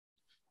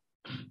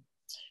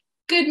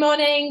Good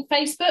morning,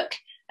 Facebook.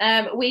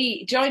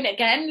 We join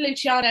again,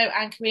 Luciano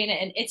and Karina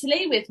in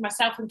Italy, with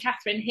myself and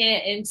Catherine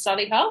here in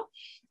Solihull.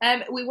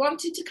 We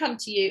wanted to come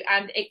to you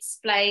and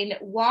explain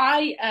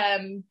why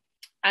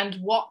and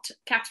what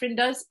Catherine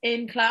does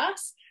in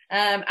class,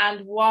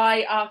 and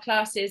why our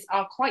classes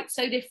are quite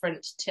so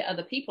different to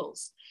other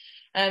people's.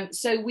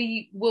 So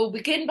we will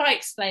begin by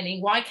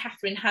explaining why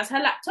Catherine has her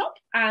laptop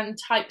and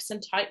types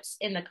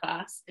in the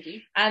class.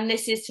 And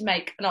this is to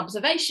make an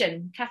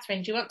observation.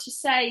 Catherine, do you want to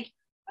say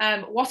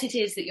what it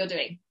is that you're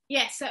doing?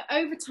 Yes, so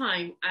over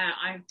time,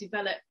 I've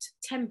developed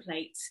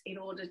templates in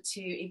order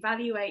to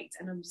evaluate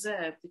and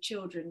observe the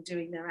children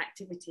doing their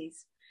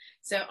activities.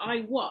 So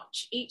I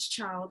watch each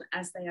child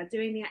as they are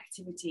doing the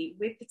activity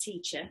with the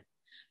teacher,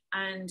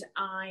 and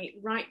I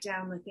write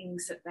down the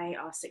things that they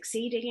are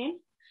succeeding in,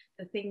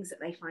 the things that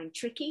they find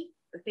tricky,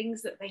 the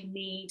things that they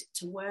need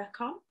to work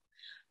on,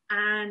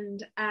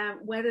 and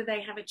whether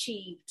they have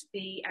achieved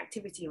the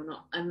activity or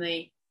not, and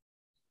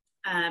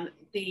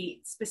the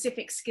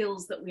specific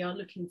skills that we are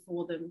looking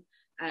for them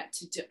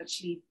to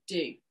actually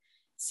do.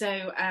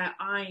 So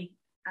I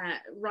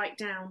write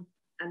down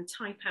and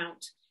type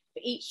out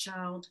for each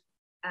child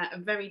a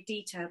very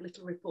detailed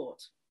little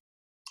report.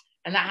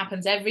 And that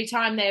happens every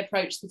time they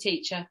approach the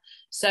teacher.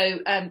 So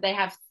they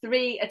have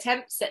 3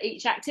 attempts at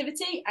each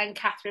activity, and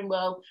Catherine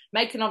will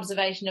make an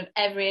observation of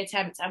every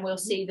attempt, and we'll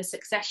see the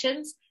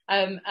successions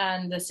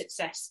and the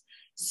success.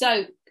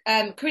 So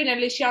Karina,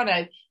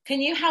 Luciano, can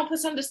you help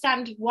us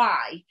understand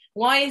why?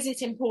 Why is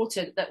it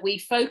important that we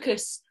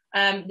focus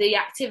the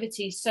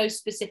activities so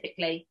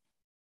specifically?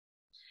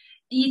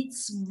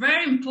 It's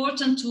very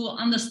important to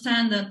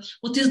understand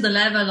what is the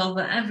level of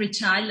every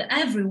child,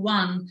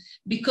 everyone,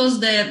 because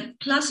the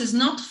class is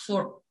not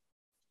for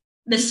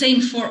the same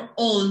for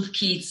all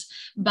kids,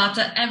 but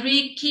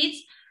every kid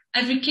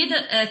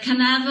can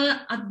have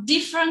a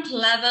different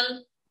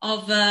level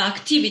of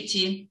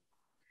activity.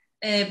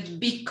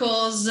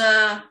 Because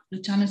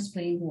Luciano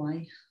explained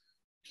why.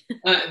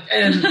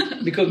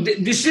 Because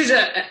this is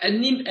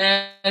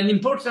an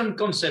important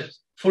concept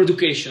for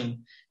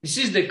education. This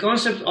is the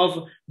concept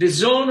of the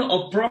zone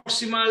of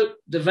proximal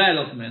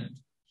development.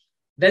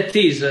 That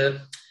is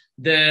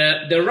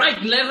the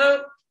right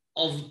level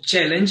of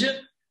challenge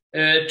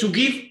to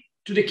give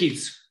to the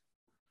kids.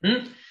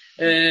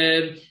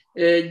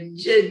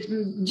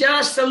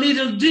 Just a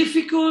little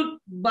difficult,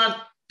 but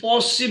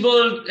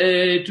possible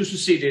to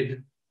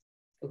succeed.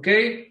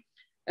 Okay.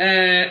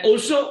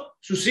 Also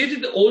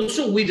succeeded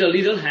also with a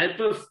little help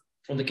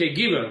from the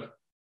caregiver.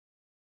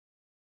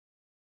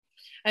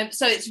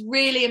 So it's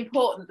really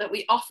important that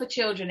we offer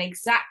children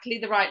exactly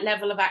the right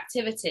level of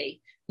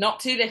activity, not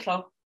too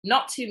little,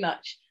 not too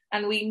much.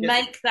 And we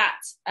make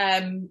that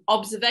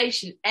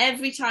observation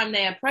every time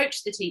they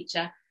approach the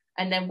teacher.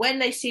 And then when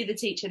they see the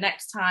teacher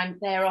next time,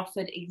 they're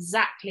offered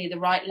exactly the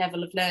right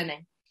level of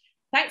learning.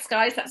 Thanks,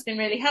 guys. That's been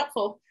really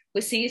helpful.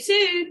 We'll see you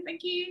soon.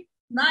 Thank you.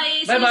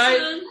 Bye. Bye-bye. See you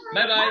soon.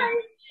 Bye-bye.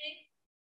 Bye.